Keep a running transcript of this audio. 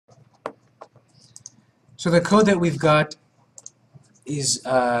So the code that we've got is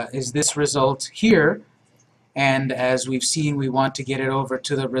this result here, and as we've seen, we want to get it over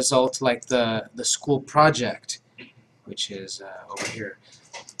to the result like the school project, which is over here.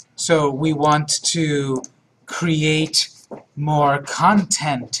 So we want to create more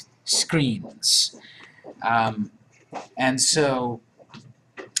content screens. And so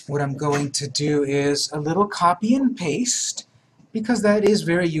what I'm going to do is a little copy and paste, because that is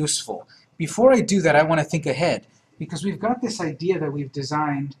very useful. Before I do that, I want to think ahead, because we've got this idea that we've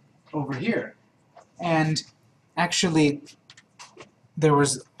designed over here. And actually, there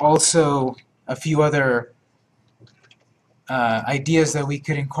was also a few other ideas that we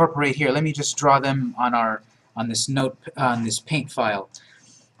could incorporate here. Let me just draw them on this paint file.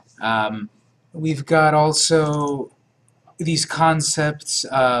 We've got also these concepts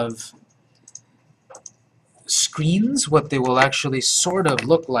of screens, what they will actually sort of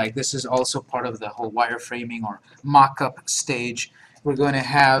look like. This is also part of the whole wireframing or mock-up stage. We're going to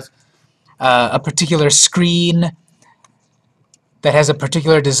have a particular screen that has a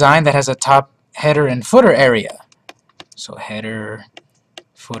particular design that has a top header and footer area. So header,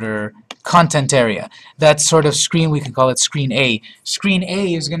 footer, content area. That sort of screen, we can call it screen A. Screen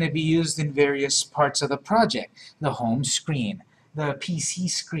A is going to be used in various parts of the project. The home screen, the PC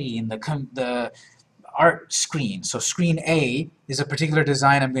screen, the art screen. So screen A is a particular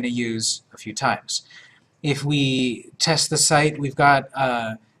design I'm going to use a few times. If we test the site, we've got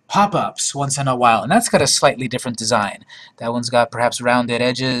pop-ups once in a while, and that's got a slightly different design. That one's got perhaps rounded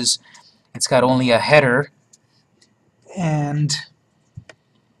edges. It's got only a header and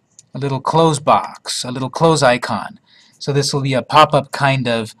a little close box, a little close icon. So this will be a pop-up kind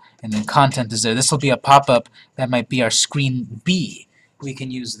of, and then content is there. This will be a pop-up that might be our screen B. We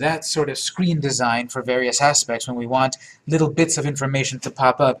can use that sort of screen design for various aspects when we want little bits of information to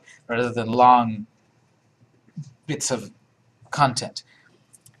pop up rather than long bits of content.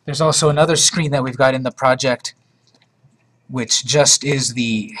 There's also another screen that we've got in the project which just is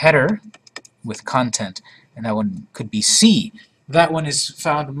the header with content, and that one could be C. That one is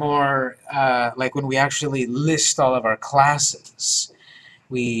found more like when we actually list all of our classes.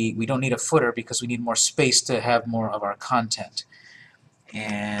 We don't need a footer because we need more space to have more of our content.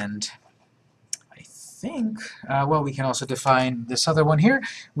 And I think, well, we can also define this other one here.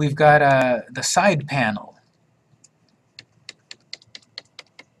 We've got the side panel.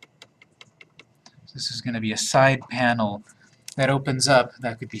 This is going to be a side panel that opens up.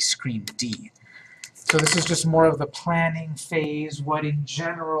 That could be screen D. So this is just more of the planning phase. What in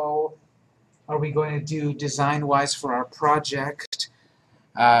general are we going to do design-wise for our project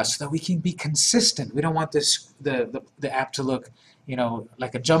so that we can be consistent. We don't want this the app to look, you know,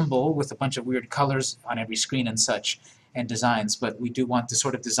 like a jumble with a bunch of weird colors on every screen and such and designs, but we do want the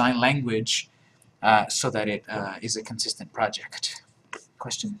sort of design language so that it is a consistent project.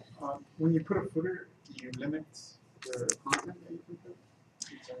 Question? When you put a footer, do you limit the content that you can put?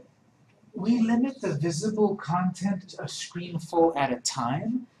 We limit the visible content a screen full at a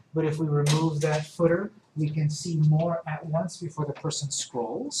time, but if we remove that footer, we can see more at once before the person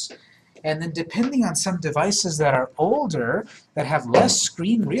scrolls. And then depending on some devices that are older, that have less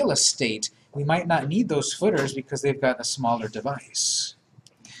screen real estate, we might not need those footers because they've got a smaller device.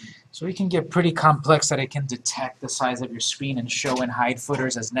 So we can get pretty complex that it can detect the size of your screen and show and hide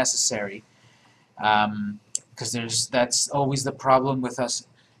footers as necessary. Because that's always the problem with us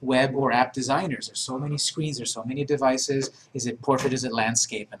web or app designers. There's so many screens, there's so many devices. Is it portrait, is it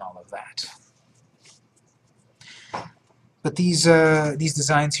landscape, and all of that. But these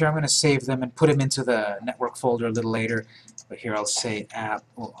designs here, I'm going to save them and put them into the network folder a little later. But here I'll say app,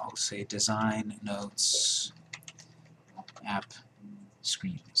 well, I'll say design notes, app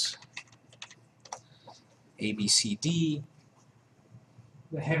screens. A, B, C, D.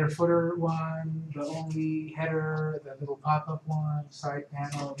 The header footer one, the only header, the little pop-up one, side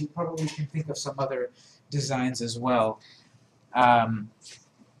panel. We probably can think of some other designs as well.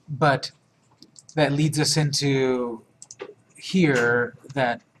 But that leads us into here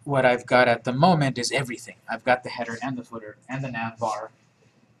that what I've got at the moment is everything. I've got the header and the footer and the nav bar.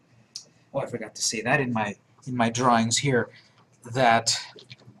 Oh, I forgot to say that in my drawings here, that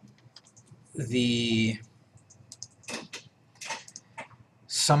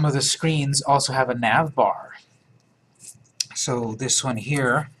some of the screens also have a nav bar. So this one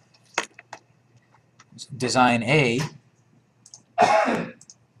here, design A,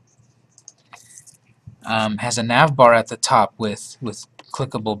 has a nav bar at the top with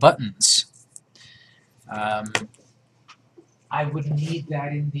clickable buttons. I would need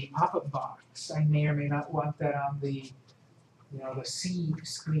that in the pop-up box. I may or may not want that on the you know, the C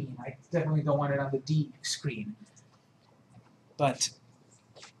screen. I definitely don't want it on the D screen. But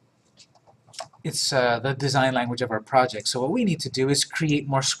it's the design language of our project. So what we need to do is create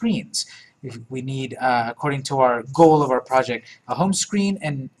more screens. We need, according to our goal of our project, a home screen,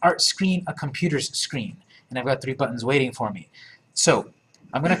 an art screen, a computer's screen. And I've got 3 buttons waiting for me. So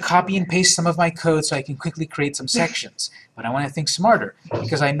I'm going to copy and paste some of my code so I can quickly create some sections. But I want to think smarter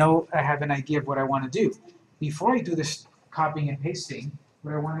because I know I have an idea of what I want to do. Before I do this copying and pasting,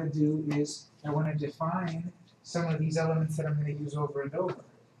 what I want to do is I want to define some of these elements that I'm going to use over and over,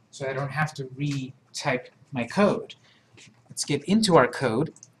 so I don't have to retype my code. Let's get into our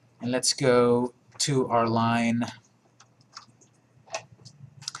code, and let's go to our line.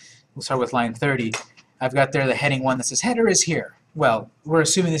 We'll start with line 30. I've got there the heading 1 that says header is here. Well, we're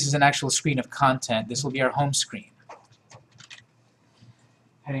assuming this is an actual screen of content. This will be our home screen.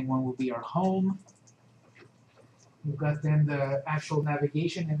 Heading 1 will be our home. We've got then the actual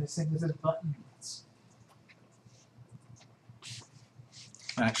navigation and this thing that says buttons.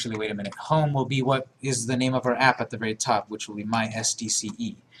 Actually, wait a minute. Home will be what is the name of our app at the very top, which will be My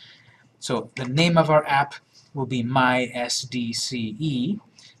SDCE. So the name of our app will be My SDCE.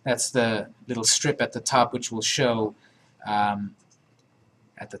 That's the little strip at the top, which will show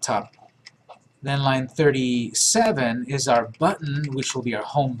at the top. Then line 37 is our button, which will be our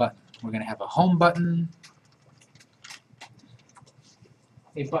home button. We're going to have a home button,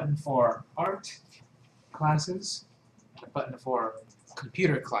 a button for art classes, a button for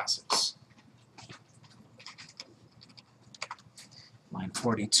computer classes. Line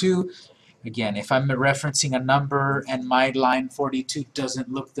 42, again, if I'm referencing a number and my line 42 doesn't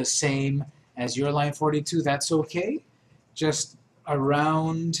look the same as your line 42, that's okay. Just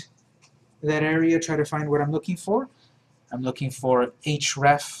around that area, try to find what I'm looking for. I'm looking for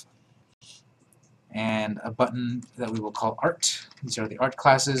href and a button that we will call art. These are the art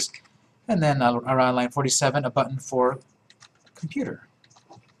classes. And then around line 47, a button for computer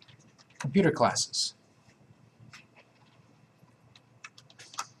classes.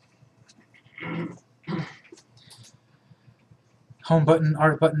 Home button,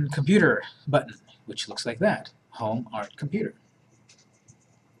 art button, computer button, which looks like that. Home, art, computer.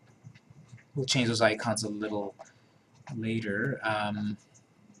 We'll change those icons a little later.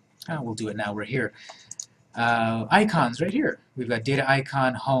 We'll do it now. We're here. Icons right here. We've got data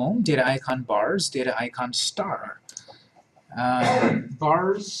icon home, data icon bars, data icon star.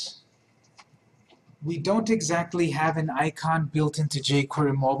 Bars, we don't exactly have an icon built into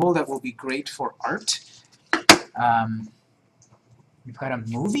jQuery Mobile that will be great for art. We've got a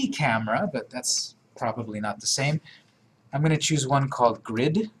movie camera, but that's probably not the same. I'm going to choose one called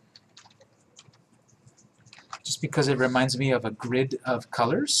grid, just because it reminds me of a grid of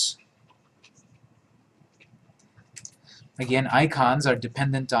colors. Again, icons are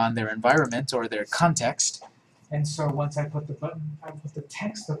dependent on their environment or their context, and so once I put the button, I put the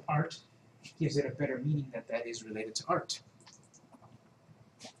text of art, it gives it a better meaning that that is related to art.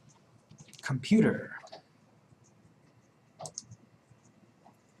 Computer.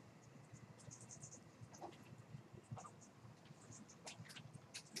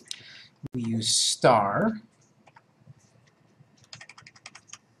 We use star.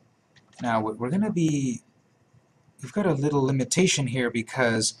 Now we're going to be, we've got a little limitation here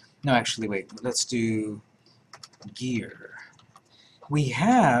because, no actually wait, let's do gear. We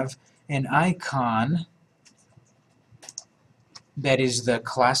have an icon that is the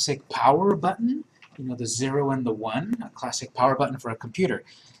classic power button, you know, the 0 and the 1, a classic power button for a computer.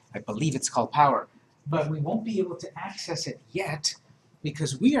 I believe it's called power. But we won't be able to access it yet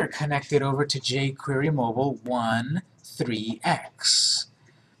because we are connected over to jQuery Mobile 1.3x.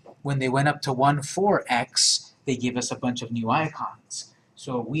 When they went up to 1.4x, they gave us a bunch of new icons.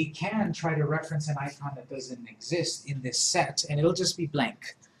 So we can try to reference an icon that doesn't exist in this set, and it'll just be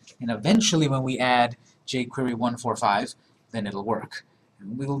blank. And eventually when we add jQuery 1.4.5, then it'll work.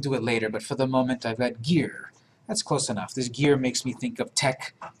 And we'll do it later, but for the moment I've got gear. That's close enough. This gear makes me think of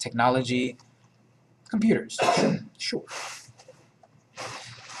tech, technology, computers. Sure.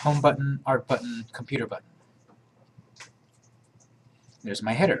 Home button, art button, computer button. There's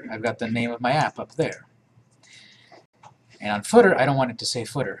my header. I've got the name of my app up there. And on footer, I don't want it to say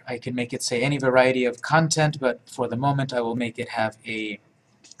footer. I can make it say any variety of content, but for the moment I will make it have a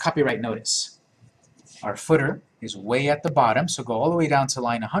copyright notice. Our footer is way at the bottom, so go all the way down to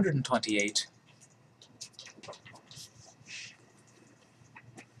line 128.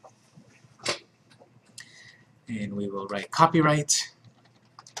 And we will write copyright.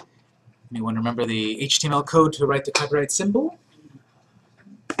 Anyone remember the HTML code to write the copyright symbol?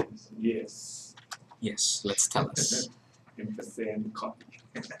 Yes. Yes, let's tell us. ampersand copy.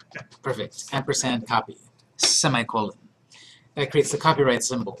 Perfect. Ampersand copy. Semicolon. That creates the copyright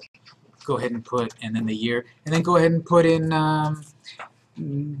symbol. Go ahead and put, and then the year, and then go ahead and put in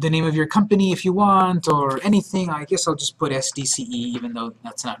the name of your company if you want, or anything. I guess I'll just put SDCE, even though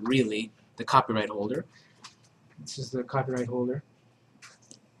that's not really the copyright holder. This is the copyright holder.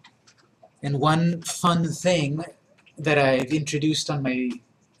 And one fun thing that I've introduced on my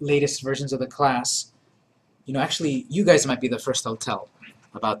latest versions of the class, you know, actually, you guys might be the first I'll tell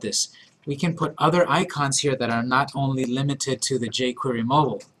about this. We can put other icons here that are not only limited to the jQuery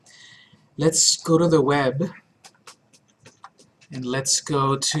mobile. Let's go to the web, and let's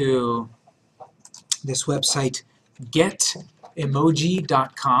go to this website,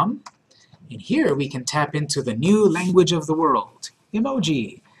 getemoji.com. And here we can tap into the new language of the world,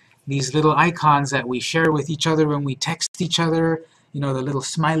 emoji. These little icons that we share with each other when we text each other, you know, the little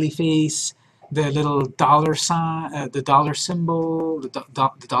smiley face, the little dollar sign, the dollar symbol, the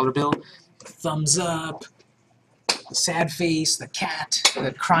dollar bill, the thumbs up, the sad face, the cat,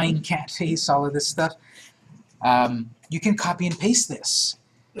 the crying cat face, all of this stuff. You can copy and paste this.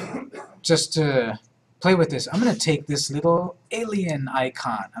 Just to play with this, I'm going to take this little alien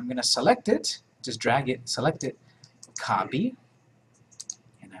icon. I'm going to select it, just drag it, select it, copy,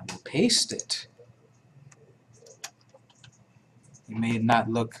 and I will paste it. It may not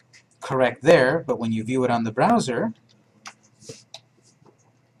look correct there, but when you view it on the browser,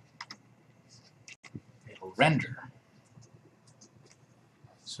 it will render.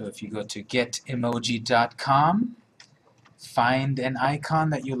 So if you go to getemoji.com, find an icon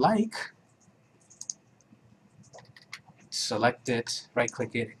that you like, select it,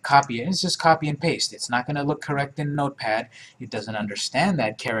 right-click it, copy it. It's just copy and paste. It's not going to look correct in Notepad. It doesn't understand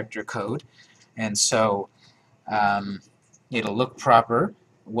that character code, and so it'll look proper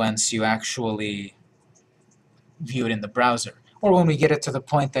once you actually view it in the browser. Or when we get it to the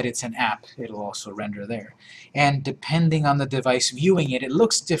point that it's an app, it'll also render there. And depending on the device viewing it, it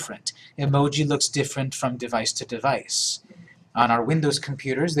looks different. Emoji looks different from device to device. On our Windows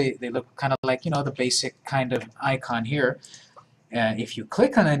computers, they look kind of like, you know, the basic kind of icon here. If you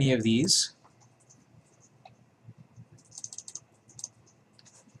click on any of these,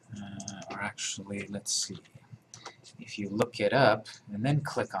 or actually, let's see, if you look it up and then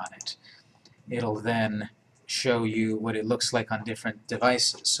click on it, it'll then show you what it looks like on different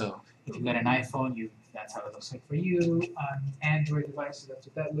devices. So if you've got an iPhone, that's how it looks like for you. On Android devices, that's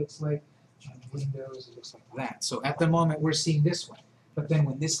what that looks like. On Windows, it looks like that. So at the moment, we're seeing this one. But then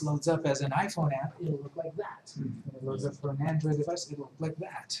when this loads up as an iPhone app, it'll look like that. When it loads up for an Android device, it'll look like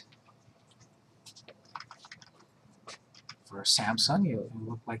that. For a Samsung, it'll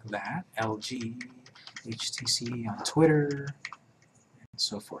look like that. LG, HTC on Twitter, and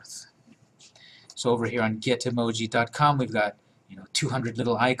so forth. So over here on getemoji.com, we've got 200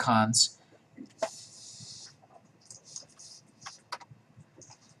 little icons.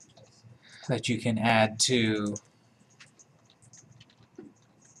 That you can add to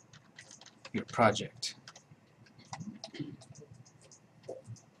your project.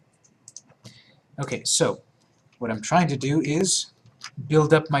 Okay, so what I'm trying to do is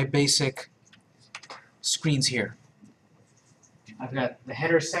build up my basic screens here. I've got the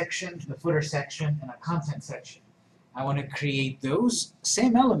header section, the footer section, and a content section. I want to create those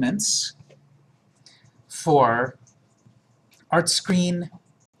same elements for art screen,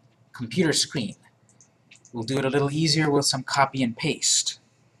 computer screen. We'll do it a little easier with some copy and paste.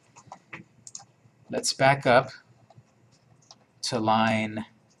 Let's back up to line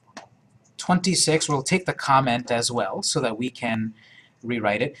 26. We'll take the comment as well so that we can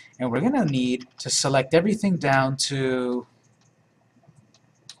rewrite it. And we're going to need to select everything down to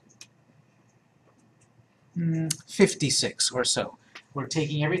 56 or so. We're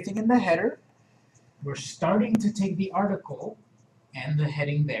taking everything in the header. We're starting to take the article and the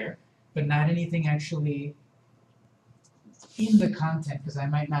heading there, but not anything actually in the content, because I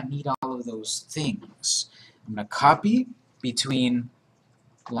might not need all of those things. I'm going to copy between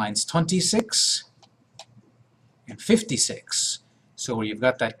lines 26 and 56. So where you've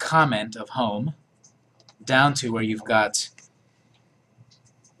got that comment of home, down to where you've got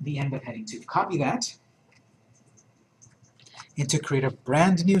the end of heading 2. Copy that. And to create a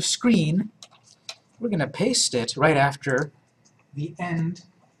brand new screen, we're going to paste it right after the end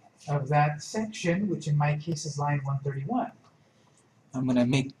of that section, which in my case is line 131. I'm going to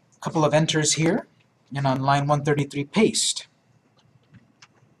make a couple of enters here, and on line 133, paste.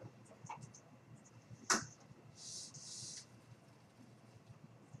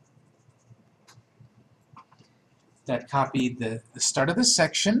 That copied the start of the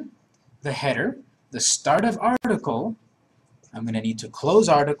section, the header, the start of article, I'm going to need to close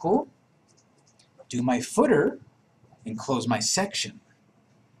article, do my footer, and close my section.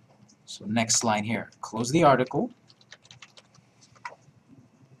 So next line here, close the article.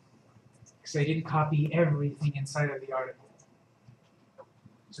 Because I didn't copy everything inside of the article.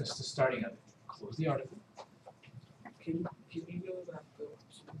 Just the starting of it. Close the article. Can you go back to...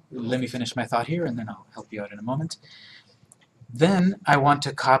 Let me finish my thought here, and then I'll help you out in a moment. Then I want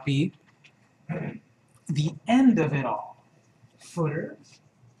to copy the end of it all. Footer,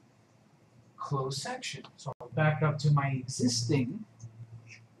 close section. So I'll back up to my existing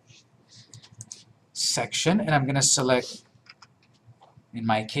section, and I'm going to select, in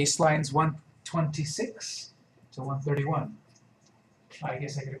my case lines, 126 to 131. I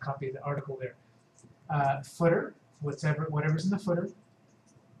guess I could have copied the article there. Footer, whatever's in the footer,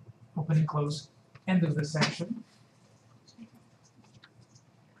 open and close, end of the section.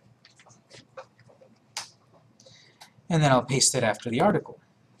 And then I'll paste it after the article.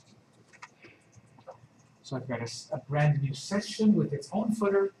 So I've got a brand new section with its own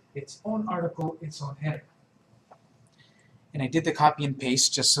footer, its own article, its own header. And I did the copy and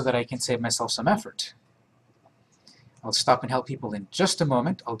paste just so that I can save myself some effort. I'll stop and help people in just a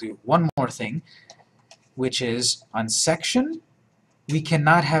moment. I'll do one more thing, which is on section, we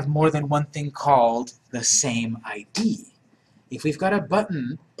cannot have more than one thing called the same ID. If we've got a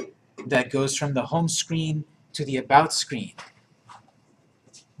button that goes from the home screen to the about screen,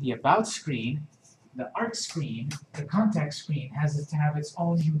 the art screen, the contact screen has to have its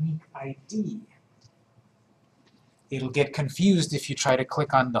own unique ID. It'll get confused if you try to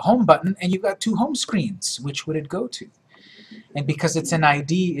click on the home button and you've got two home screens. Which would it go to? And because it's an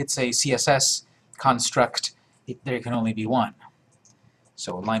ID, it's a CSS construct, there can only be one.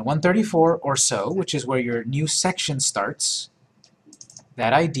 So line 134 or so, which is where your new section starts,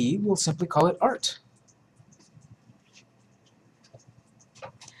 that ID, we'll simply call it art.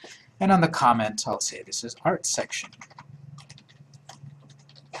 And on the comment, I'll say this is art section.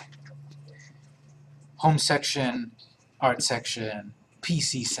 Home section, art section,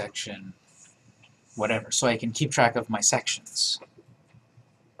 PC section, whatever, so I can keep track of my sections.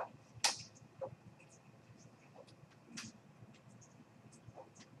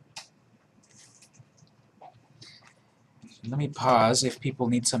 Let me pause if people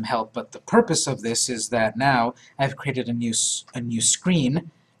need some help, but the purpose of this is that now I've created a new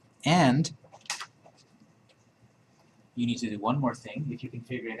screen, and you need to do one more thing, if you can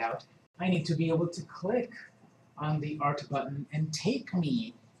figure it out. I need to be able to click on the art button and take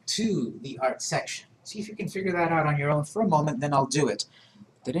me to the art section. See if you can figure that out on your own for a moment, then I'll do it.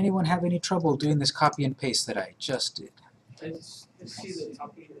 Did anyone have any trouble doing this copy and paste that I just did? I see the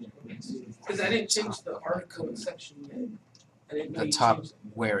top here. Because I didn't change the article section yet. I didn't know The you top, changed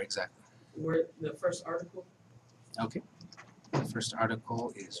where exactly? where the first article. Okay. The first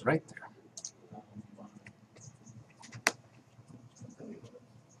article is right there.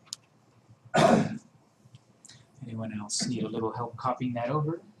 Anyone else need a little help copying that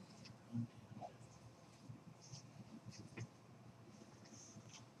over?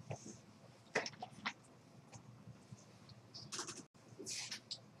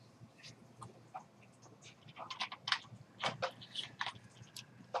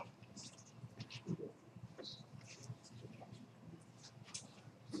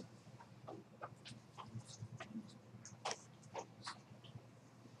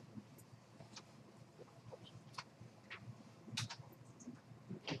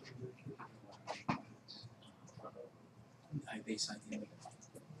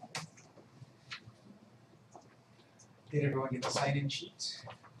 Did everyone get the sign-in sheet?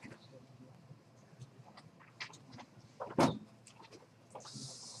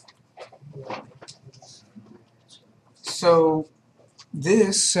 So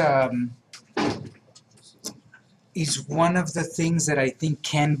this is one of the things that I think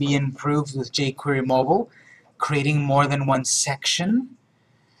can be improved with jQuery Mobile, creating more than one section.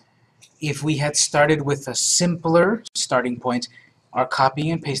 If we had started with a simpler starting point, our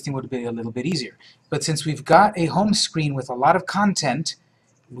copying and pasting would be a little bit easier. But since we've got a home screen with a lot of content,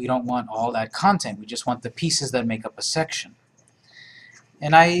 we don't want all that content. We just want the pieces that make up a section.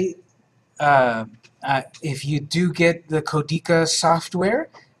 And if you do get the Codiqa software,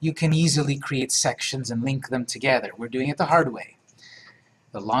 you can easily create sections and link them together. We're doing it the hard way,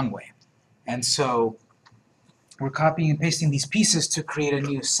 the long way. And so we're copying and pasting these pieces to create a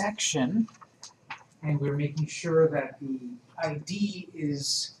new section, and we're making sure that the ID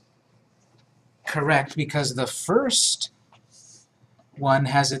is correct because the first one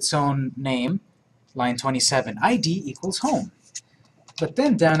has its own name, line 27, ID equals home. But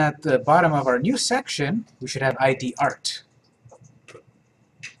then down at the bottom of our new section, we should have ID art.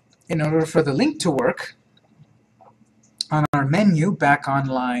 in order for the link to work, on our menu, back on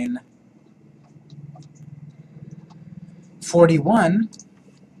line 41,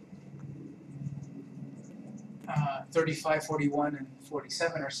 35, 41, and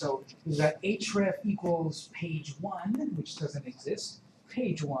 47 or so, we've got href equals page 1, which doesn't exist,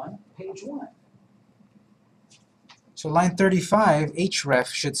 page 1, page 1. So line 35, href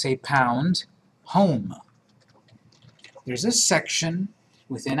should say pound home. There's a section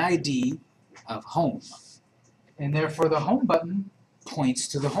within ID of home, and therefore the home button points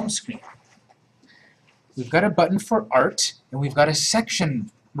to the home screen. We've got a button for art, and we've got a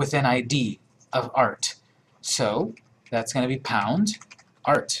section within ID of art. So that's going to be pound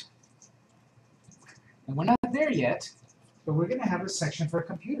art. And we're not there yet, but we're going to have a section for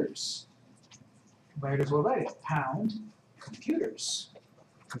computers. Might as well write it, pound computers,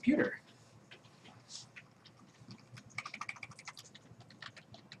 computer.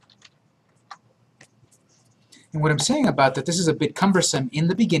 And what I'm saying about that this is a bit cumbersome in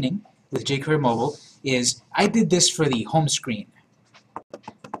the beginning with jQuery Mobile is I did this for the home screen,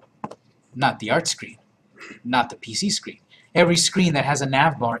 not the art screen, not the PC screen. Every screen that has a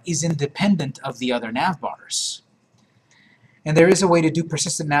nav bar is independent of the other nav bars. And there is a way to do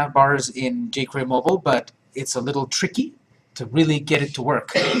persistent nav bars in jQuery Mobile, but it's a little tricky to really get it to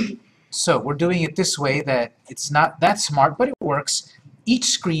work. So we're doing it this way that it's not that smart, but it works. Each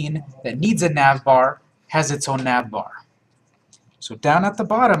screen that needs a nav bar has its own nav bar. So down at the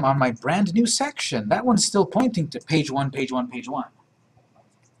bottom on my brand new section, that one's still pointing to page 1, page 1, page 1.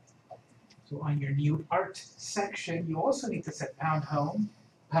 So on your new art section, you also need to set pound home,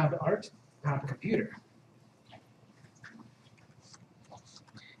 pound art, pound computer.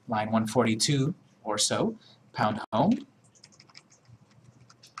 Line 142 or so, pound home,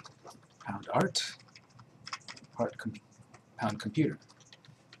 pound art, pound computer.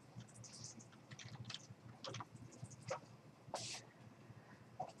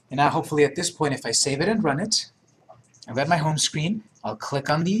 And now hopefully at this point, if I save it and run it, I've got my home screen, I'll click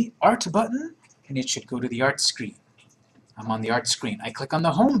on the art button, and it should go to the art screen. I'm on the art screen. I click on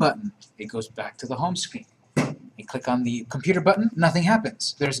the home button, it goes back to the home screen. I click on the computer button, nothing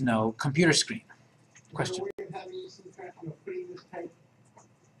happens. There's no computer screen. Question? Putting this type,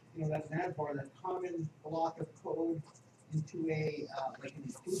 that nav bar, that common block of code into a like an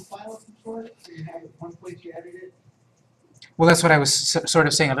include file of some sort. So you have one place you edit it. Well, that's what I was sort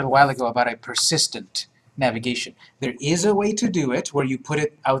of saying a little while ago about a persistent navigation. There is a way to do it where you put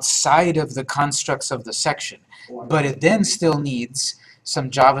it outside of the constructs of the section, but it then still needs some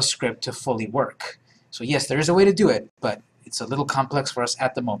JavaScript to fully work. So yes, there is a way to do it, but it's a little complex for us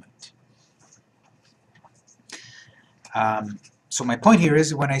at the moment. So my point here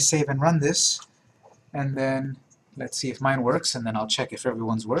is when I save and run this, and then let's see if mine works, and then I'll check if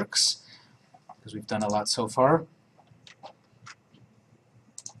everyone's works, because we've done a lot so far.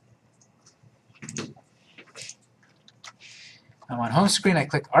 I'm on home screen, I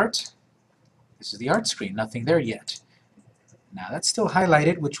click art. This is the art screen, nothing there yet. Now that's still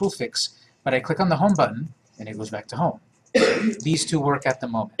highlighted, which we'll fix, but I click on the home button and it goes back to home. These two work at the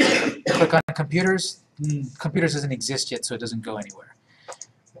moment. Click on computers, computers doesn't exist yet, so it doesn't go anywhere.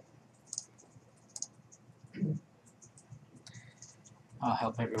 I'll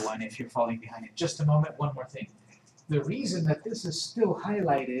help everyone if you're falling behind in just a moment. One more thing. The reason that this is still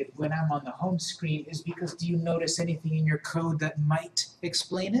highlighted when I'm on the home screen is because do you notice anything in your code that might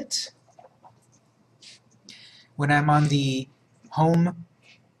explain it? When I'm on the home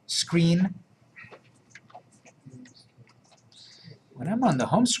screen,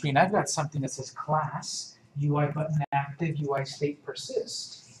 I've got something that says class, UI button active, UI state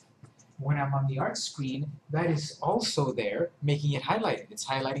persist. When I'm on the art screen, that is also there, making it highlighted. It's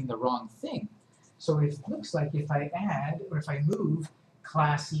highlighting the wrong thing. So it looks like if I add, or if I move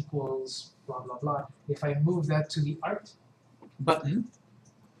class equals blah, blah, blah, if I move that to the art button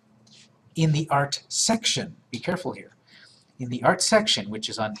in the art section, be careful here, in the art section, which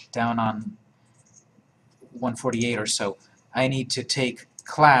is down on 148 or so, I need to take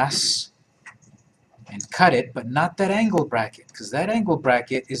class and cut it, but not that angle bracket, because that angle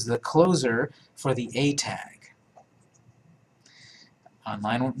bracket is the closer for the A tag. On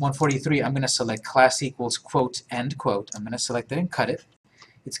line 143, I'm going to select class equals quote, end quote. I'm going to select that and cut it.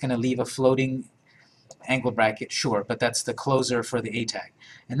 It's going to leave a floating angle bracket, sure, but that's the closer for the A tag.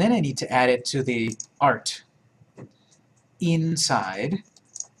 And then I need to add it to the art inside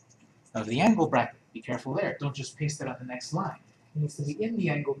of the angle bracket. Be careful there. Don't just paste it on the next line. It needs to be in the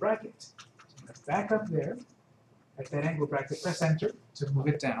angle bracket. So I'm going to back up there at that angle bracket, press enter to move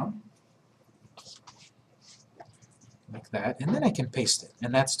it down. like that, and then I can paste it.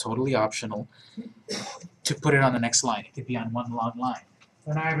 And that's totally optional to put it on the next line. It could be on one long line.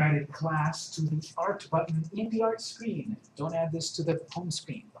 Then I've added class to the art button in the art screen. Don't add this to the home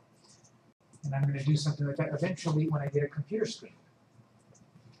screen. And I'm going to do something like that eventually when I get a computer screen.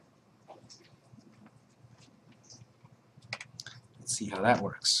 Let's see how that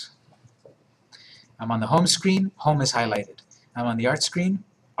works. I'm on the home screen, home is highlighted. I'm on the art screen,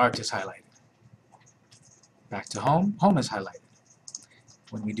 art is highlighted. Back to home, home is highlighted.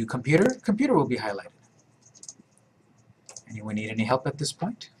 When we do computer, computer will be highlighted. Anyone need any help at this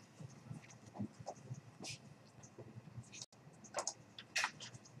point?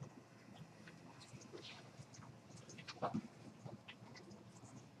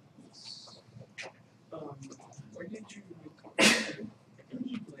 Where did you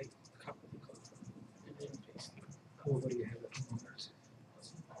like copy the code and then paste it? Oh, what do you have at the moment?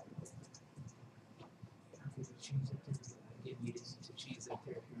 How do we change that there? Again, you need to change that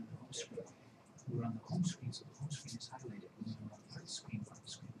there if you're on the home screen. We're on the home screen, so the home screen is highlighted. When we're on the art screen,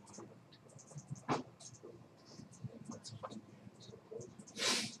 is highlighted. That's what we do.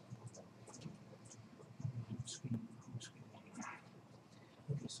 Home screen, home screen.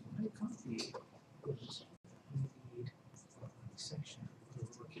 Okay, so my copy is we need section, the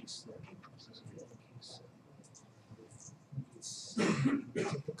lowercase there. This is a lowercase. We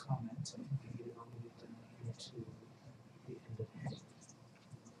take the comment and we get it all the way down here to the end of the heading.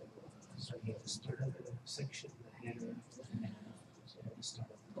 So we have the start of the section, the header, and the start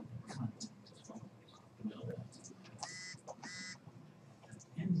of the content as well. At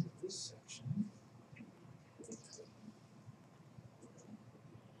the end of this section,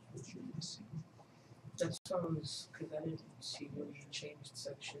 which you're missing. That's what I was, because I didn't see where you changed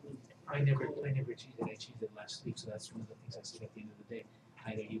section. I never changed it. I changed it last week, so that's one of the things I said at the end of the day.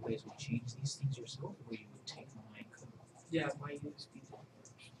 Either you guys would change these things yourself, or you would take my code. Yeah, my USB did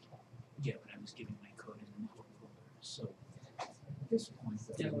first. Yeah, but I was giving my code in the network folder. So at this point,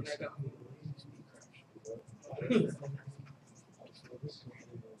 Yeah, when I got home, my USB crashed.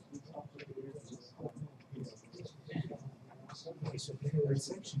 okay, so in the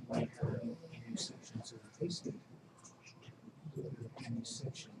section, we have a new section, so we paste it. A new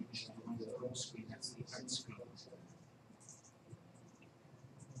section, which is on the home screen, that's the art screen.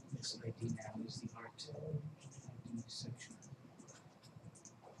 This ID now is the art ID section.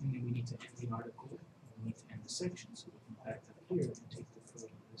 And then we need to end the article, we need to end the section, so we can back up here and take the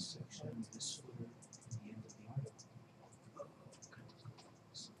code of this section, this footer, and the end of the article.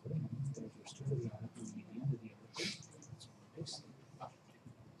 So then, there's your start of the article, and the end of the article. That's what we're pasting.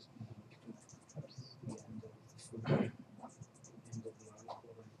 So now we can do the end of the footer, end of the article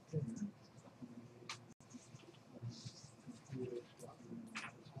right there.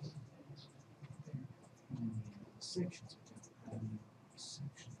 And the end of the section, so we can add a new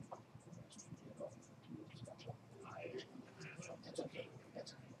section. That's okay.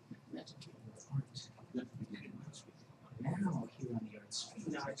 That's okay. That's okay. Now here on the art screen.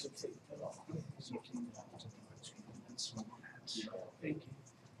 Now I can take that off. So you can go to the art screen. That's what that's. Thank you.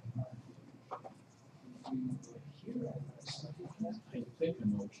 Here on the side. I think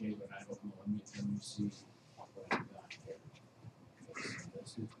I'm okay, but I don't know. Let me see what I've got here. So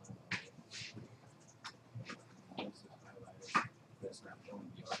this is highlighted. This is highlighted. That's not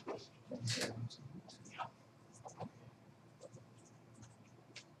showing the article. Yeah.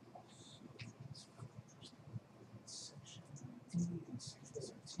 Section ID and section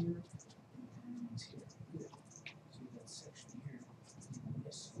starts here and here. Good. So you got section here. And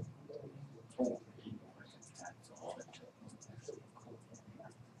this. That's all it took.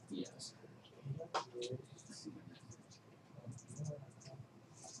 Yes.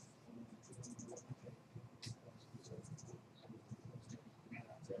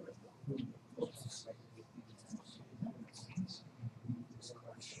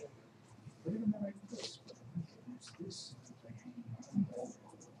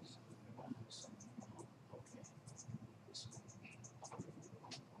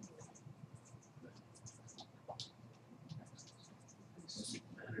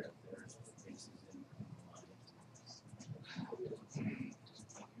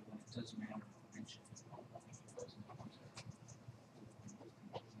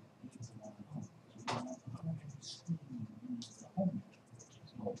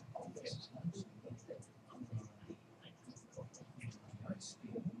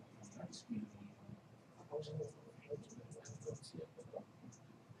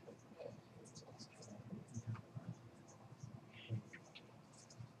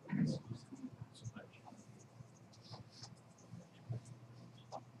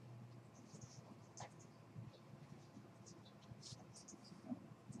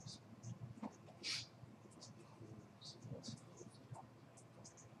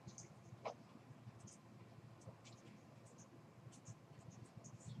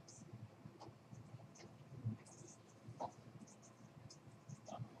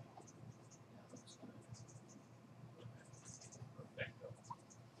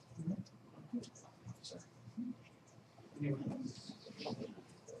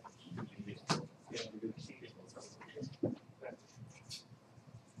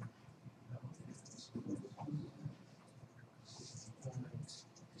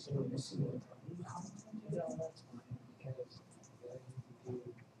 that's fine, because,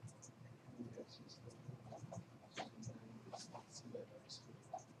 you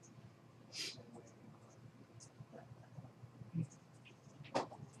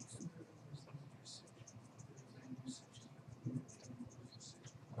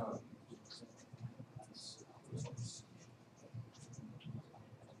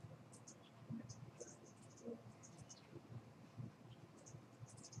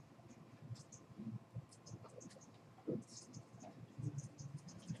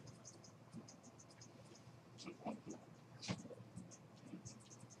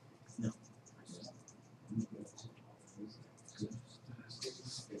do.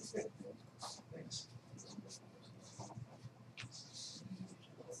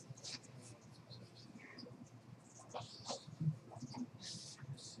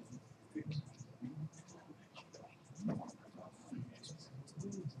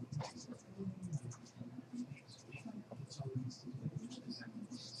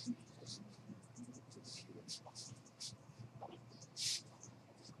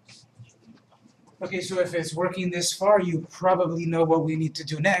 Okay, so if it's working this far, you probably know what we need to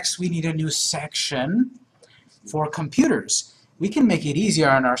do next. We need a new section for computers. We can make it easier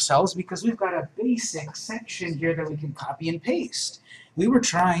on ourselves because we've got a basic section here that we can copy and paste. We were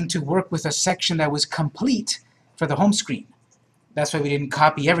trying to work with a section that was complete for the home screen. That's why we didn't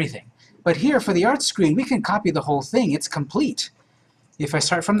copy everything. But here for the art screen, we can copy the whole thing. It's complete. If I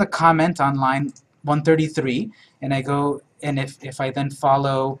start from the comment on line 133, and I go, and if I then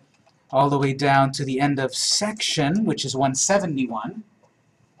follow all the way down to the end of section, which is 171,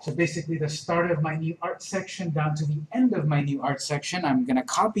 so basically the start of my new art section down to the end of my new art section, I'm going to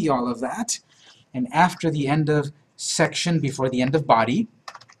copy all of that, and after the end of section, before the end of body,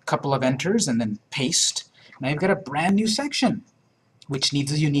 a couple of enters, and then paste. Now you've got a brand new section, which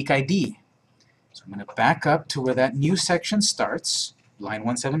needs a unique ID. So I'm going to back up to where that new section starts, line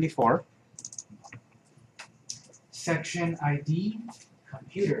 174. Section ID,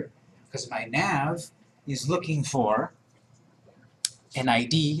 computer. Because my nav is looking for an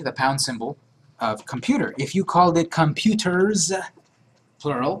ID, the pound symbol, of computer. If you called it computers,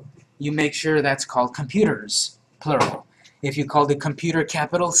 plural, you make sure that's called computers, plural. If you called it computer,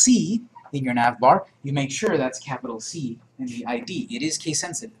 capital C, in your nav bar, you make sure that's capital C in the ID. It is case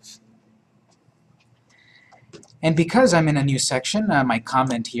sensitive. And because I'm in a new section, my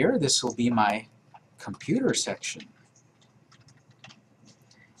comment here, this will be my computer section.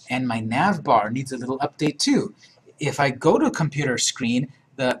 And my nav bar needs a little update too. If I go to computer screen,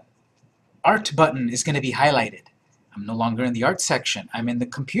 the art button is going to be highlighted. I'm no longer in the art section. I'm in the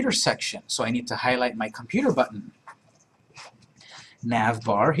computer section, so I need to highlight my computer button. Nav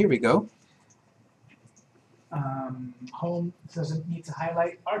bar, here we go. Home doesn't need to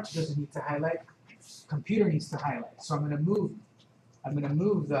highlight, art doesn't need to highlight, computer needs to highlight. So I'm going to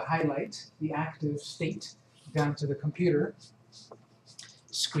move the highlight, the active state, down to the computer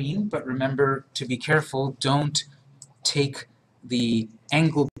screen, but remember to be careful, don't take the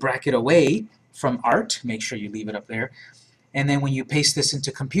angle bracket away from art, make sure you leave it up there, and then when you paste this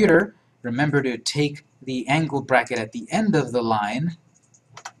into computer, remember to take the angle bracket at the end of the line,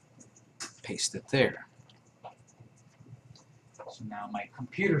 paste it there. So now my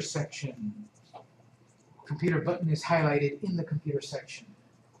computer section, computer button is highlighted in the computer section.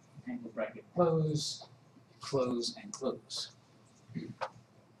 Angle bracket close, close, and close.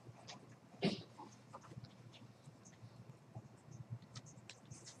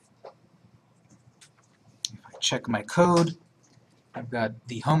 Check my code. I've got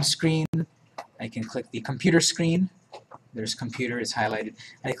the home screen. I can click the computer screen. There's computer, it's highlighted.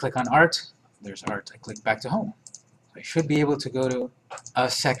 I click on art. There's art. I click back to home. So I should be able to go to a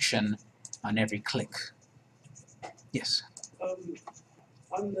section on every click. Yes?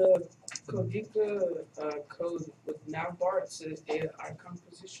 On the Codica code with navbar, it says data icon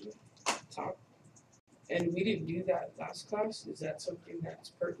position top. And we didn't do that last class. Is that something that's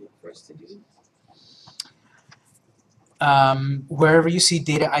pertinent for us to do? Wherever you see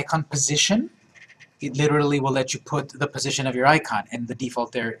data icon position, it literally will let you put the position of your icon, and the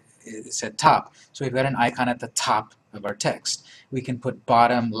default there is at top. So we've got an icon at the top of our text. We can put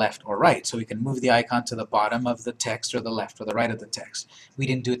bottom, left, or right. So we can move the icon to the bottom of the text or the left or the right of the text. We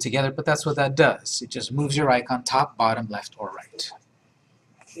didn't do it together, but that's what that does. It just moves your icon top, bottom, left, or right.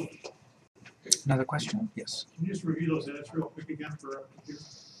 Another question? Yes. Can you just review those edits real quick again for computer?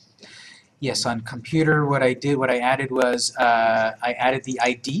 Yes, on computer, what I added was, I added the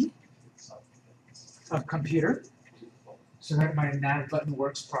ID of computer so that my nav button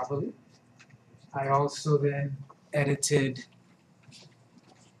works properly. I also then edited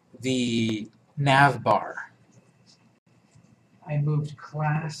the nav bar. I moved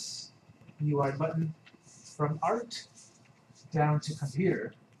class UI button from art down to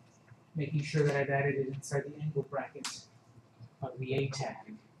computer, making sure that I've added it inside the angle bracket of the A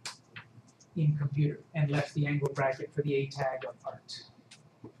tag in computer, and left the angle bracket for the A tag of art.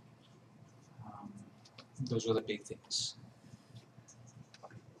 Those were the big things.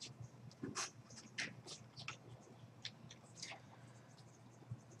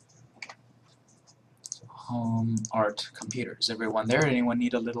 So home, art, computer. Is everyone there? Anyone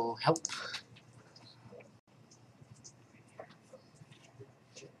need a little help?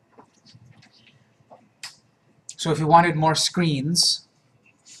 So if we wanted more screens,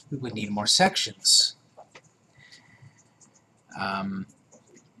 we would need more sections.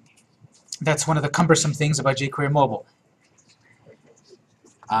 That's one of the cumbersome things about jQuery Mobile.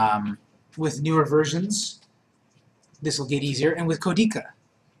 With newer versions, this will get easier, and with Codiqa,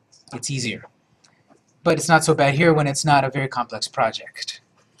 it's easier. But it's not so bad here when it's not a very complex project.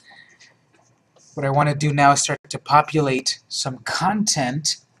 What I want to do now is start to populate some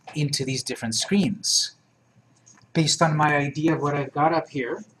content into these different screens. Based on my idea of what I've got up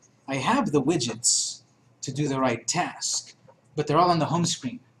here, I have the widgets to do the right task, but they're all on the home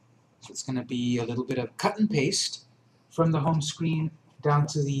screen. So it's going to be a little bit of cut and paste from the home screen down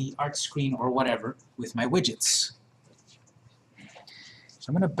to the art screen or whatever with my widgets. So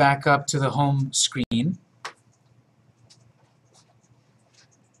I'm going to back up to the home screen.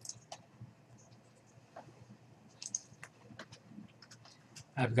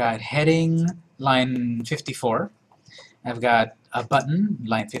 I've got heading, line 54. I've got a button,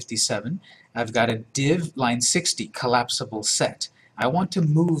 line 57. I've got a div, line 60, collapsible set. I want to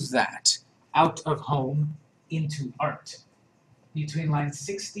move that out of home into art. Between line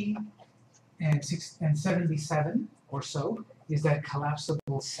 60 and 77 or so is that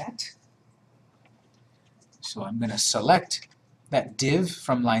collapsible set. So I'm going to select that div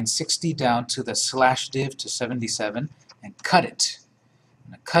from line 60 down to the slash div to 77 and cut it.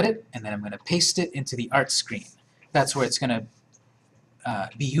 I'm going to cut it, and then I'm going to paste it into the art screen. That's where it's going to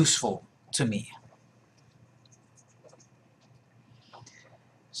be useful to me.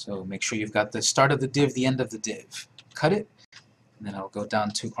 So make sure you've got the start of the div, the end of the div. Cut it, and then I'll go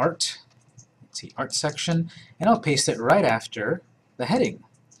down to art. Let's see, art section, and I'll paste it right after the heading.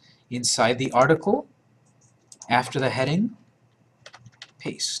 Inside the article, after the heading,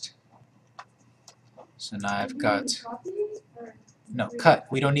 paste. So now I've got no cut.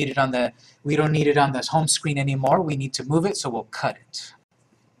 We don't need it on the home screen anymore. We need to move it, so we'll cut it.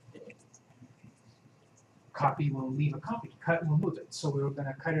 Copy will leave a copy. Cut will move it. So we're going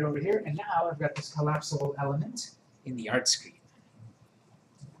to cut it over here, and now I've got this collapsible element in the art screen.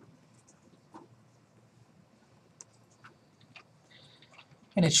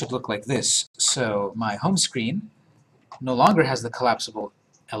 And it should look like this. So my home screen no longer has the collapsible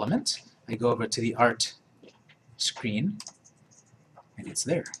element. I go over to the art screen, and it's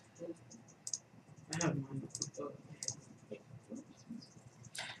there.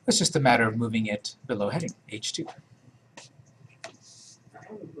 It's just a matter of moving it below heading, H2.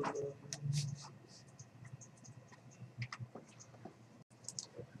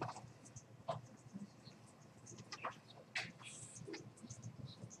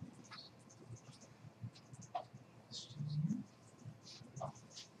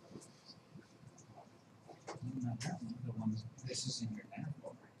 Not that one, the one, this is in your nav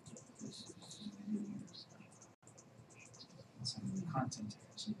bar. It's in the content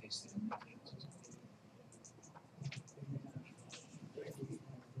area, so paste it in there.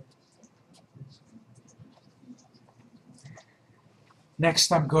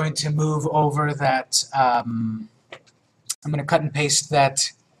 Next, I'm going to move over that, I'm going to cut and paste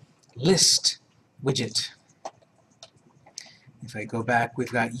that list widget. If I go back,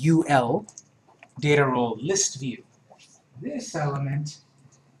 we've got UL, data role list view. This element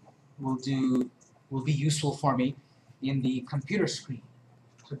will be useful for me in the computer screen.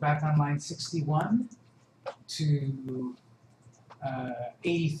 So back on line 61 to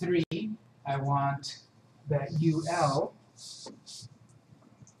 83, I want that UL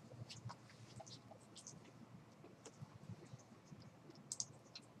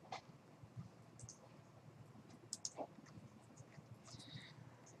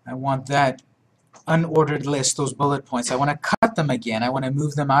I want that unordered list, those bullet points. I want to cut them again. I want to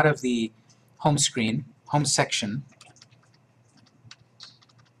move them out of the home screen, home section.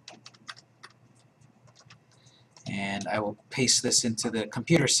 And I will paste this into the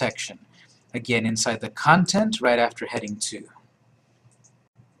computer section. Again, inside the content, right after heading 2.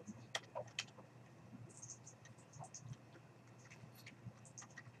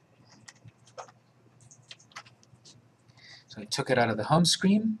 So I took it out of the home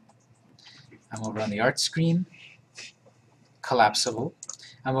screen. I'm over on the art screen, collapsible.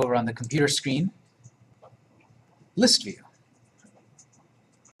 I'm over on the computer screen, list view.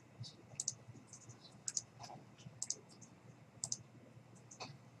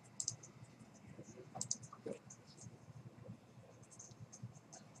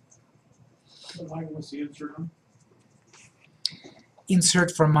 What line was the insert on?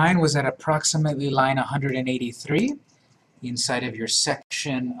 Insert for mine was at approximately line 183 inside of your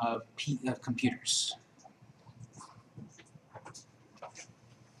section of computers.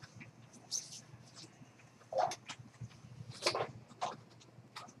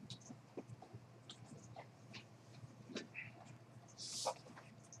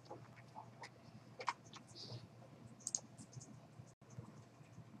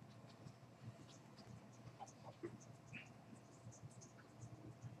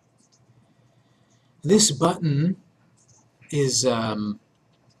 This button is, well,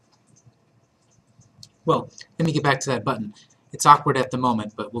 let me get back to that button. It's awkward at the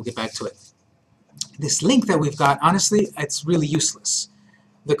moment, but we'll get back to it. This link that we've got, honestly, it's really useless.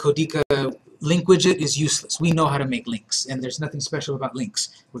 The Codica link widget is useless. We know how to make links, and there's nothing special about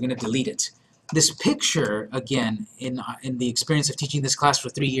links. We're going to delete it. This picture, again, in the experience of teaching this class for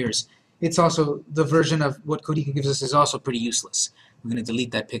 3 years, it's also, the version of what Codica gives us is also pretty useless. We're going to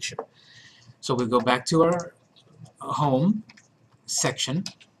delete that picture. So we'll go back to our home section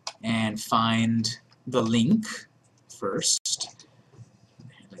and find the link first.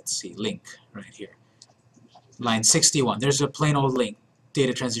 Let's see, link right here. Line 61. There's a plain old link.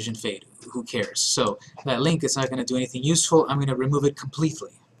 Data transition fade. Who cares? So that link is not going to do anything useful. I'm going to remove it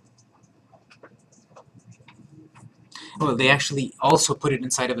completely. Well, they actually also put it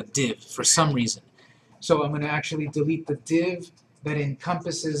inside of a div for some reason. So I'm going to actually delete the div that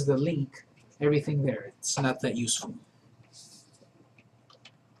encompasses the link, everything there. It's not that useful.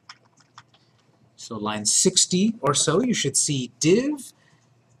 So line 60 or so, you should see div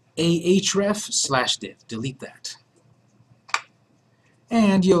ahref/div. Delete that.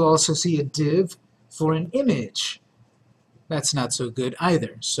 And you'll also see a div for an image. That's not so good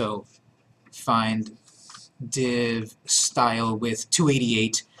either. So find div style with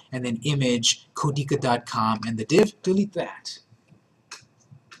 288 and then image codica.com and the div, delete that.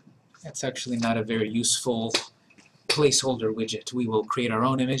 That's actually not a very useful placeholder widget. We will create our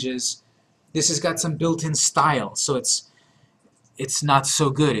own images. This has got some built-in style, so it's not so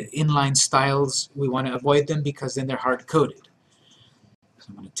good. Inline styles, we want to avoid them because then they're hard-coded. So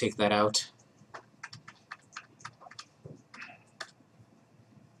I'm going to take that out.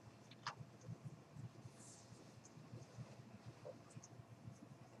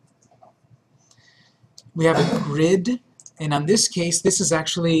 We have a grid, and on this case,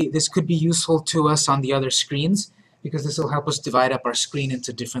 this could be useful to us on the other screens because this will help us divide up our screen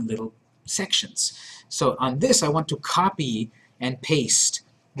into different little sections. So on this, I want to copy and paste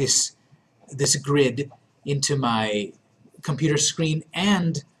this grid into my computer screen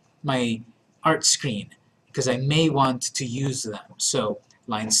and my art screen because I may want to use them. So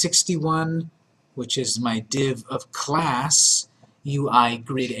line 61, which is my div of class UI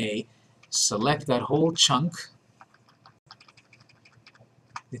grid A, select that whole chunk.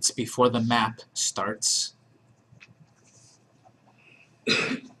 It's before the map starts.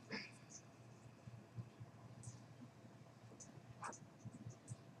 I'm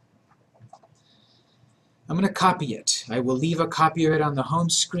going to copy it. I will leave a copy of it on the home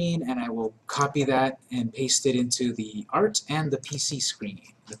screen, and I will copy that and paste it into the art and the PC screen,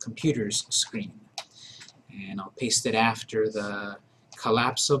 the computer's screen. And I'll paste it after the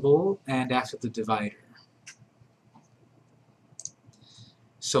collapsible and after the divider.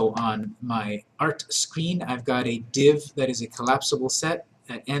 So on my art screen, I've got a div that is a collapsible set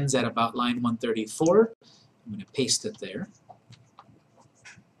that ends at about line 134. I'm going to paste it there.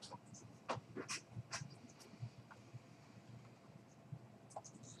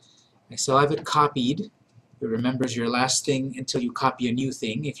 I still have it copied. It remembers your last thing until you copy a new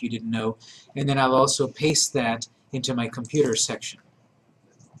thing, if you didn't know. And then I'll also paste that into my computer section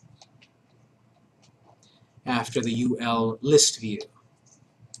after the UL list view.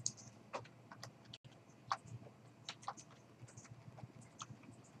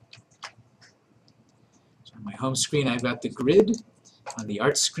 So on my home screen, I've got the grid. On the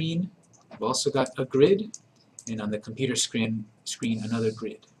art screen, I've also got a grid. And on the computer screen another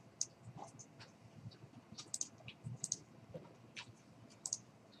grid.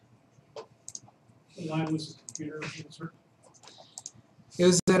 What line was the computer insert? It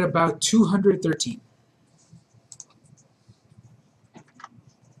was at about 213.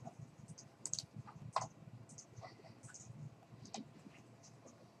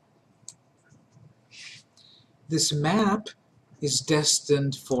 this map is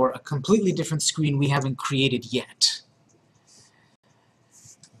destined for a completely different screen we haven't created yet.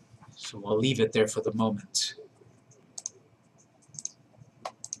 So I'll leave it there for the moment.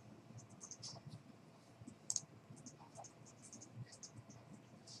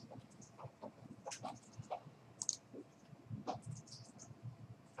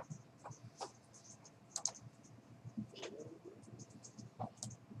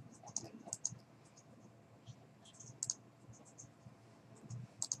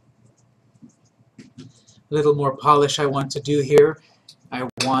 A little more polish I want to do here. I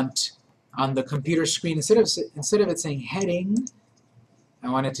want on the computer screen, instead of it saying heading, I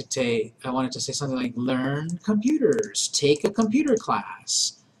want it to say something like learn computers, take a computer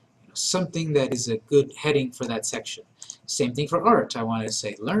class. Something that is a good heading for that section. Same thing for art. I want to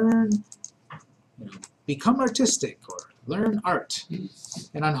say learn, become artistic, or learn art.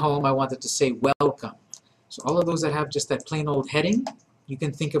 And on home I want it to say welcome. So all of those that have just that plain old heading, you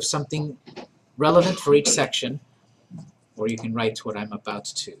can think of something relevant for each section, or you can write what I'm about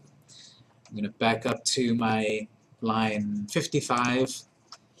to. I'm going to back up to my line 55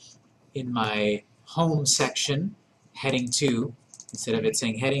 in my home section, heading 2. Instead of it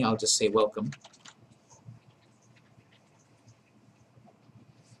saying heading, I'll just say welcome.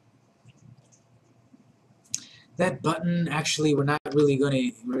 That button, actually, we're not going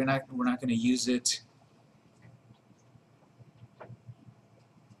to use it.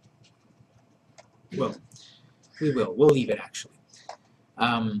 Well, we will. We'll leave it, actually.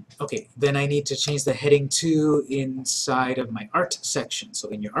 Okay, then I need to change the heading 2 inside of my art section. So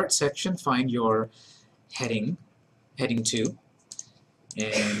in your art section, find your heading 2,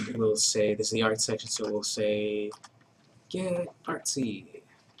 and we'll say, this is the art section, so we'll say, get artsy.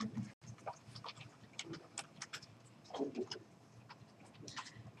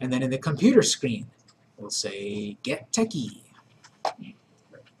 And then in the computer screen, we'll say, get techie.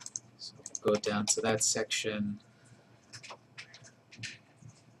 So we'll go down to that section,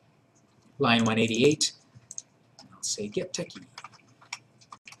 line 188, and I'll say, get techie.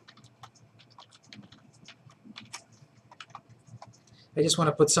 I just want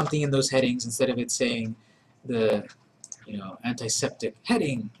to put something in those headings instead of it saying the, antiseptic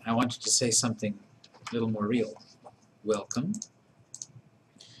heading. I want you to say something a little more real. Welcome.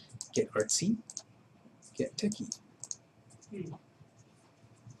 Get artsy. Get techie.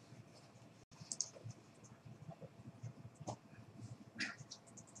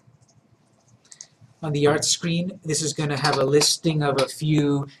 On the art screen, this is going to have a listing of a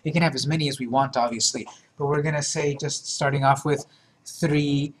few. You can have as many as we want, obviously, but we're going to say, just starting off with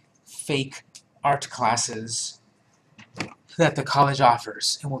 3 fake art classes that the college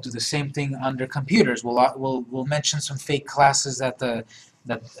offers, and we'll do the same thing under computers. We'll mention some fake classes that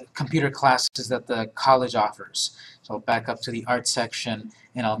computer classes that the college offers. So I'll back up to the art section,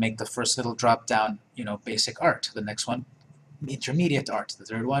 and I'll make the first little drop down, basic art. The next one, intermediate art. The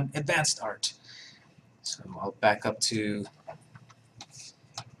third one, advanced art. So I'll back up to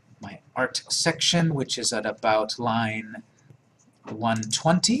my art section, which is at about line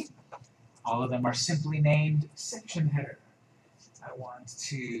 120. All of them are simply named section header. I want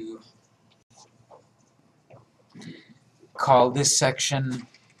to call this section,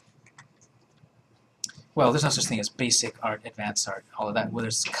 well, there's no such thing as basic art, advanced art, all of that. Well,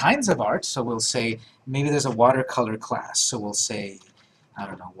 there's kinds of art, so we'll say, maybe there's a watercolor class, so we'll say, I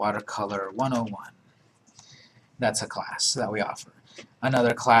don't know, watercolor 101. That's a class that we offer.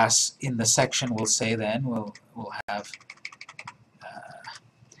 Another class in the section we'll say then, we'll have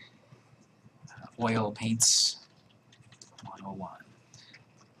oil paints 101.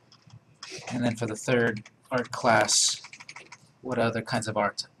 And then for the third art class, what other kinds of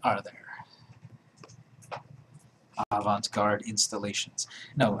art are there? Avant-garde installations.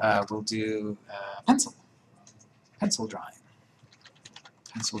 No, we'll do pencil drawing.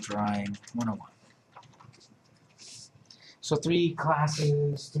 Pencil drawing 101. So 3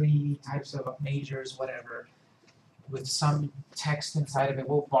 classes, 3 types of majors, whatever, with some text inside of it.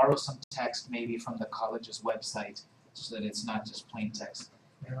 We'll borrow some text maybe from the college's website so that it's not just plain text.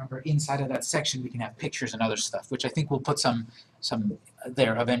 And remember, inside of that section we can have pictures and other stuff, which I think we'll put some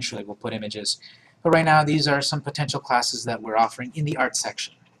there eventually. We'll put images. But right now these are some potential classes that we're offering in the art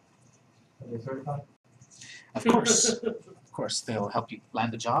section. Are they certified? Of course. Of course, they'll help you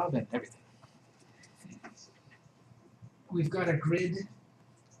land a job and everything. We've got a grid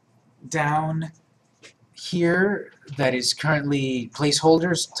down here that is currently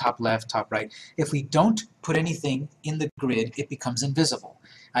placeholders, top left, top right. If we don't put anything in the grid, it becomes invisible.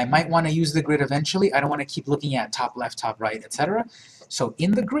 I might want to use the grid eventually. I don't want to keep looking at top left, top right, etc. So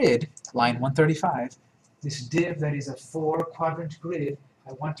in the grid, line 135, this div that is a 4-quadrant grid,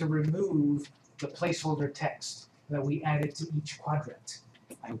 I want to remove the placeholder text that we added to each quadrant.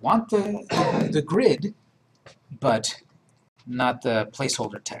 I want the grid, but not the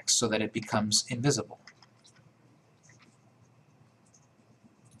placeholder text, so that it becomes invisible.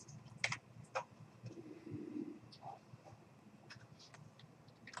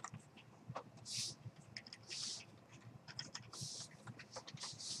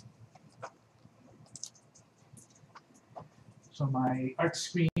 So my art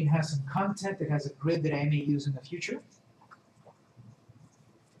screen has some content. It has a grid that I may use in the future.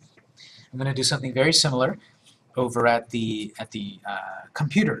 I'm going to do something very similar over at the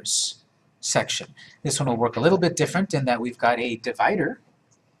computers section. This one will work a little bit different in that we've got a divider.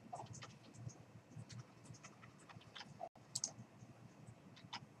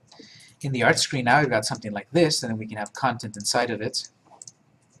 In the art screen now, we've got something like this, and then we can have content inside of it.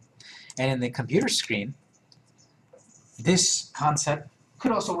 And in the computer screen, this concept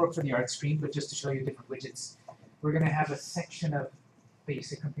could also work for the art screen, but just to show you different widgets, we're going to have a section of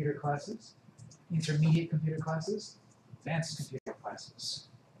basic computer classes, intermediate computer classes, advanced computer classes.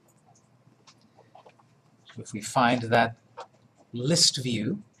 So if we find that list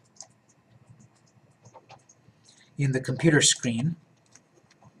view in the computer screen,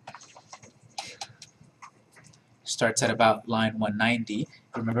 starts at about line 190.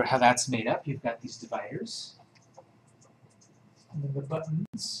 Remember how that's made up? You've got these dividers, and then the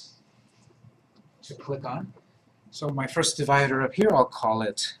buttons to click on. So my first divider up here, I'll call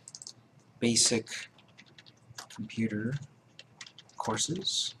it Basic Computer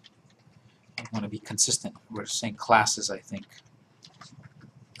Courses. I want to be consistent. We're saying classes, I think.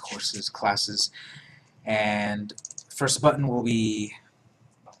 Courses, classes. And first button will be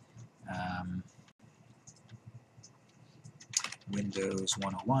Windows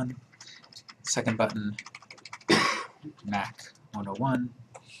 101. Second button, Mac 101.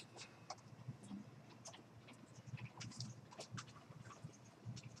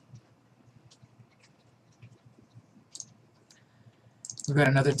 We've got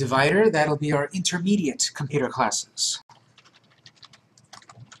another divider. That'll be our intermediate computer classes.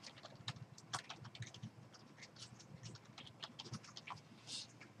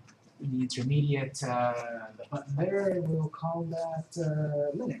 In the intermediate, the button there, we'll call that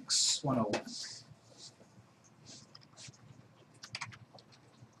Linux 101.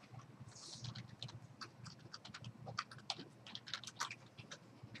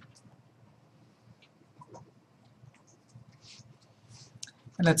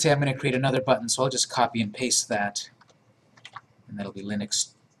 And let's say I'm going to create another button, so I'll just copy and paste that, and that'll be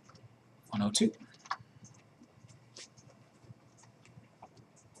Linux 102.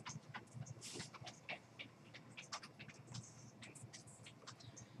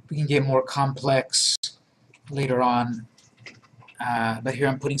 We can get more complex later on, but here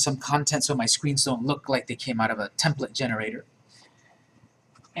I'm putting some content so my screens don't look like they came out of a template generator.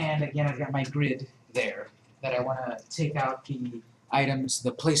 And again, I've got my grid there that I want to take out the items,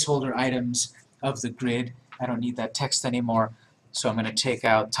 the placeholder items of the grid. I don't need that text anymore, so I'm going to take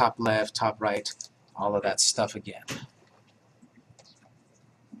out top left, top right, all of that stuff again.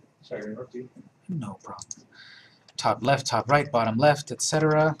 Sorry, interrupt you. No problem. Top left, top right, bottom left,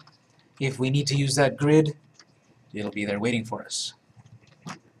 etc. If we need to use that grid, it'll be there waiting for us.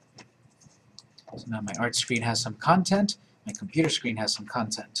 So now my art screen has some content, my computer screen has some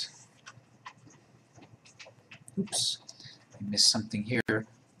content. Oops, I missed something here.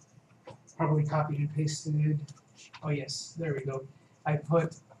 Probably copied and pasted. Oh yes, there we go. I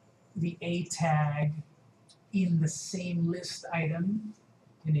put the A tag in the same list item,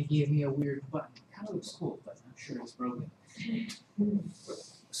 and it gave me a weird button. Kind of looks cool, but I'm sure it's broken.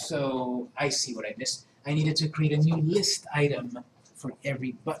 So I see what I missed. I needed to create a new list item for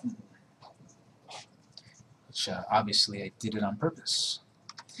every button, which obviously I did it on purpose.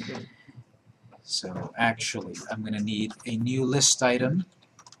 So actually, I'm going to need a new list item.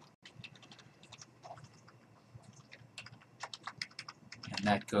 And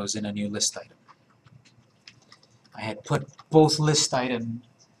that goes in a new list item. I had put both list item,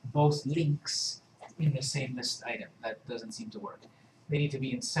 both links in the same list item. That doesn't seem to work. They need to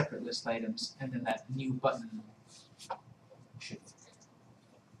be in separate list items, and then that new button should work.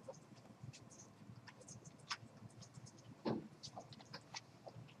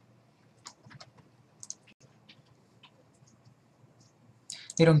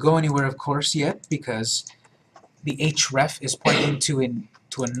 They don't go anywhere, of course, yet, because the href is pointing to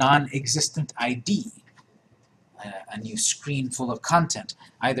a non-existent ID, a new screen full of content.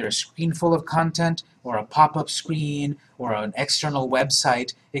 Either a screen full of content, or a pop-up screen, or an external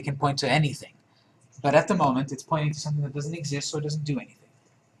website. It can point to anything. But at the moment, it's pointing to something that doesn't exist, so it doesn't do anything.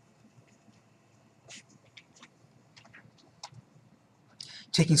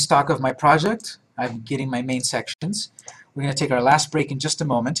 Taking stock of my project, I'm getting my main sections. We're going to take our last break in just a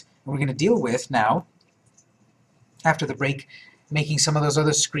moment, and we're going to deal with now, after the break, making some of those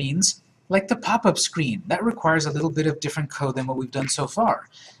other screens, like the pop-up screen. That requires a little bit of different code than what we've done so far.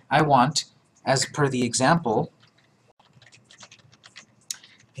 I want, as per the example,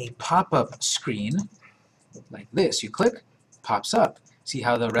 a pop-up screen like this. You click, pops up. See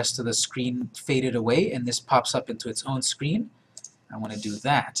how the rest of the screen faded away and this pops up into its own screen? I want to do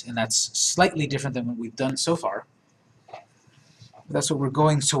that, and that's slightly different than what we've done so far. That's what we're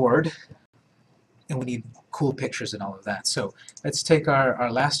going toward, and we need cool pictures and all of that. So let's take our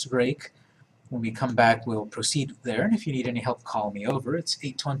last break. When we come back, we'll proceed there, and if you need any help, call me over. It's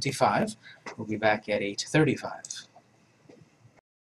 8:25. We'll be back at 8:35.